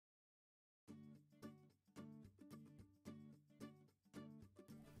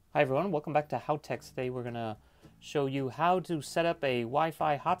Hi everyone, welcome back to HowTechs. Today we're going to show you how to set up a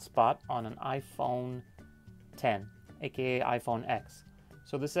Wi-Fi hotspot on an iPhone 10, aka iPhone X.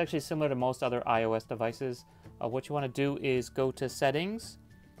 So this is actually similar to most other iOS devices. What you want to do is go to Settings,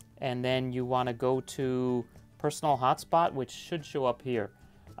 and then you want to go to Personal Hotspot, which should show up here.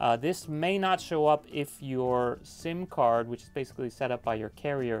 This may not show up if your SIM card, which is basically set up by your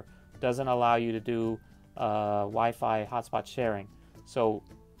carrier, doesn't allow you to do Wi-Fi hotspot sharing. So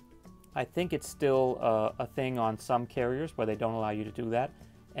I think it's still a thing on some carriers where they don't allow you to do that.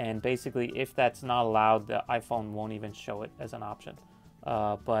 And basically, if that's not allowed, the iPhone won't even show it as an option.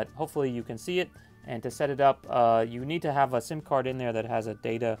 But hopefully you can see it. And to set it up, you need to have a SIM card in there that has a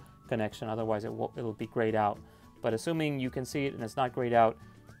data connection. Otherwise, it'll be grayed out. But assuming you can see it and it's not grayed out,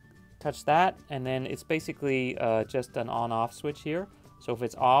 touch that. And then it's basically just an on-off switch here. So if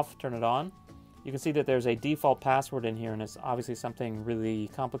it's off, turn it on. You can see that there's a default password in here, and it's obviously something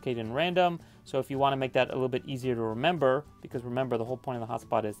really complicated and random. So if you want to make that a little bit easier to remember, because remember, the whole point of the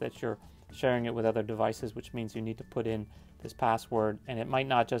hotspot is that you're sharing it with other devices, which means you need to put in this password. And it might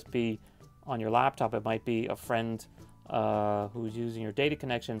not just be on your laptop, it might be a friend who's using your data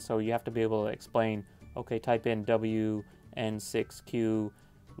connection. So you have to be able to explain, okay, type in WN6Q,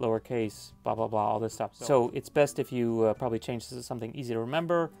 lowercase, blah, blah, blah, all this stuff. So it's best if you probably change this to something easy to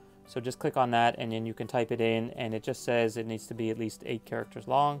remember. So just click on that, and then you can type it in, and it just says it needs to be at least 8 characters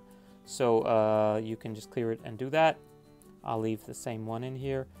long. So you can just clear it and do that. I'll leave the same one in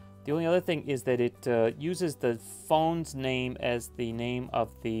here. The only other thing is that it uses the phone's name as the name of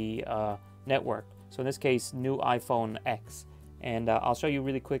the network. So in this case, new iPhone X. And I'll show you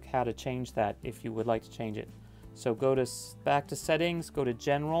really quick how to change that if you would like to change it. So go to back to Settings, go to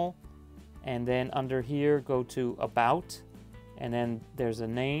General, and then under here, go to About. And then there's a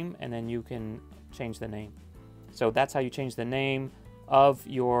name, and then you can change the name. So that's how you change the name of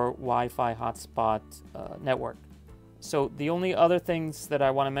your Wi-Fi hotspot network. So the only other things that I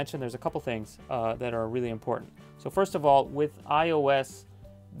want to mention, there's a couple things that are really important. So first of all, with iOS,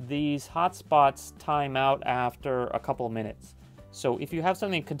 these hotspots time out after a couple of minutes. So if you have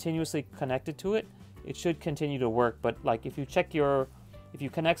something continuously connected to it, it should continue to work. But like if you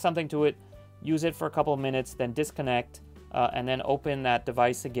connect something to it, use it for a couple of minutes, then disconnect, and then open that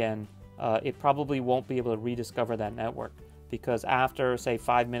device again, it probably won't be able to rediscover that network, because after, say,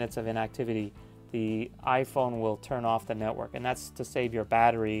 5 minutes of inactivity, the iPhone will turn off the network. And that's to save your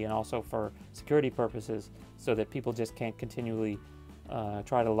battery and also for security purposes, so that people just can't continually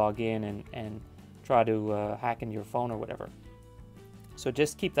try to log in and try to hack into your phone or whatever. So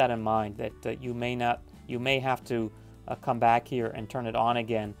just keep that in mind, that you may have to come back here and turn it on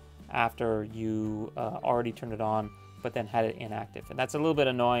again after you already turned it on, but then had it inactive. And that's a little bit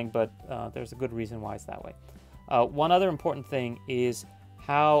annoying, but there's a good reason why it's that way. One other important thing is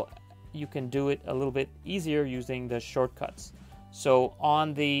how you can do it a little bit easier using the shortcuts. So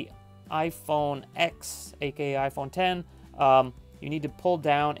on the iPhone X, aka iPhone 10, you need to pull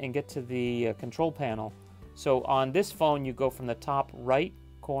down and get to the control panel. So on this phone, you go from the top right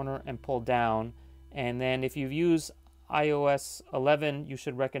corner and pull down. And then if you use iOS 11, you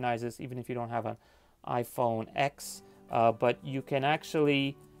should recognize this even if you don't have an iPhone X. But you can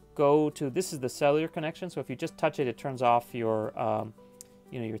actually go to, this is the cellular connection. So if you just touch it, it turns off your,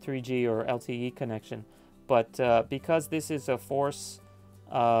 your 3G or LTE connection. But because this is a force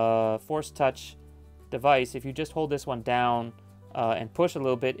touch device, if you just hold this one down and push a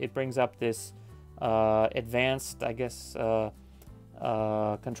little bit, it brings up this advanced, I guess,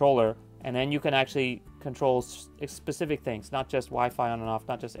 controller. And then you can actually control specific things, not just Wi-Fi on and off,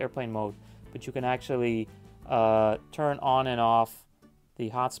 not just airplane mode, but you can actually turn on and off the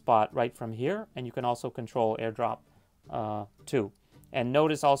hotspot right from here, and you can also control AirDrop too. And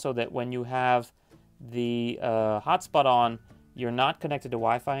notice also that when you have the hotspot on, you're not connected to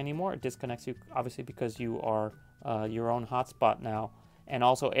Wi-Fi anymore. It disconnects you, obviously, because you are your own hotspot now. And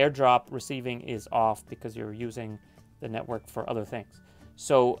also AirDrop receiving is off because you're using the network for other things.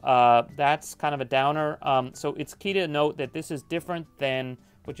 So that's kind of a downer. So it's key to note that this is different than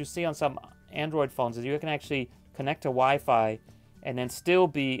what you see on some Android phones, is you can actually connect to Wi-Fi and then still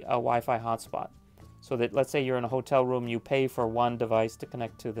be a Wi-Fi hotspot. So that, let's say you're in a hotel room, you pay for one device to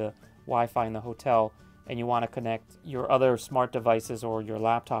connect to the Wi-Fi in the hotel, and you want to connect your other smart devices or your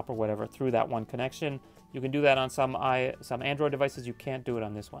laptop or whatever through that one connection. You can do that on some Android devices. You can't do it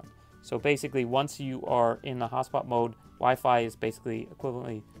on this one. So basically, once you are in the hotspot mode, Wi-Fi is basically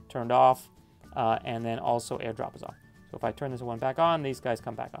equivalently turned off, and then also AirDrop is off. So if I turn this one back on, these guys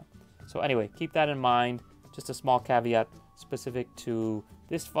come back on. So anyway, keep that in mind. Just a small caveat specific to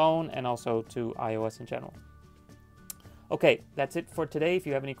this phone and also to iOS in general. Okay, that's it for today. If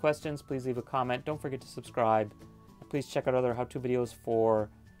you have any questions, please leave a comment. Don't forget to subscribe. Please check out other how-to videos for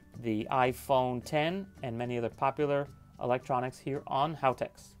the iPhone 10 and many other popular electronics here on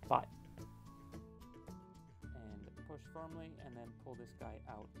HowTechs. Bye. And push firmly and then pull this guy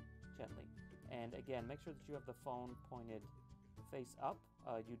out gently. And again, make sure that you have the phone pointed face up.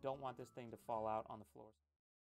 You don't want this thing to fall out on the floor.